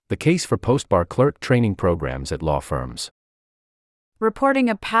The case for post-bar clerk training programs at law firms. Reporting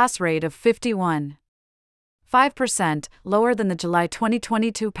a pass rate of 51.5%, lower than the July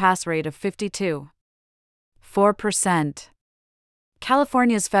 2022 pass rate of 52.4%.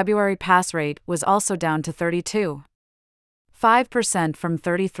 California's February pass rate was also down to 32.5% from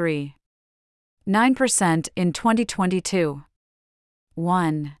 33.9% in 2022.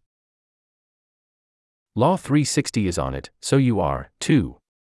 1. Law360 is on it, so you are, too.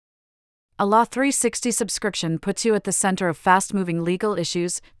 A Law360 subscription puts you at the center of fast-moving legal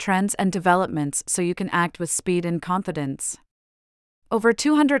issues, trends, and developments so you can act with speed and confidence. Over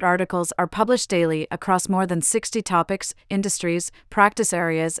 200 articles are published daily across more than 60 topics, industries, practice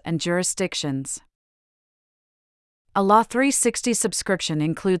areas, and jurisdictions. A Law360 subscription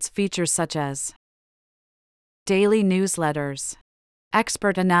includes features such as daily newsletters,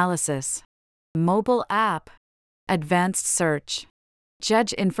 expert analysis, mobile app, advanced search,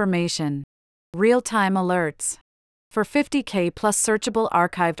 judge information, real-time alerts, for 50K plus searchable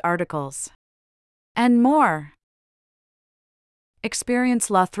archived articles, and more. Experience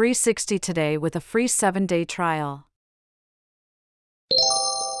Law360 today with a free 7-day trial.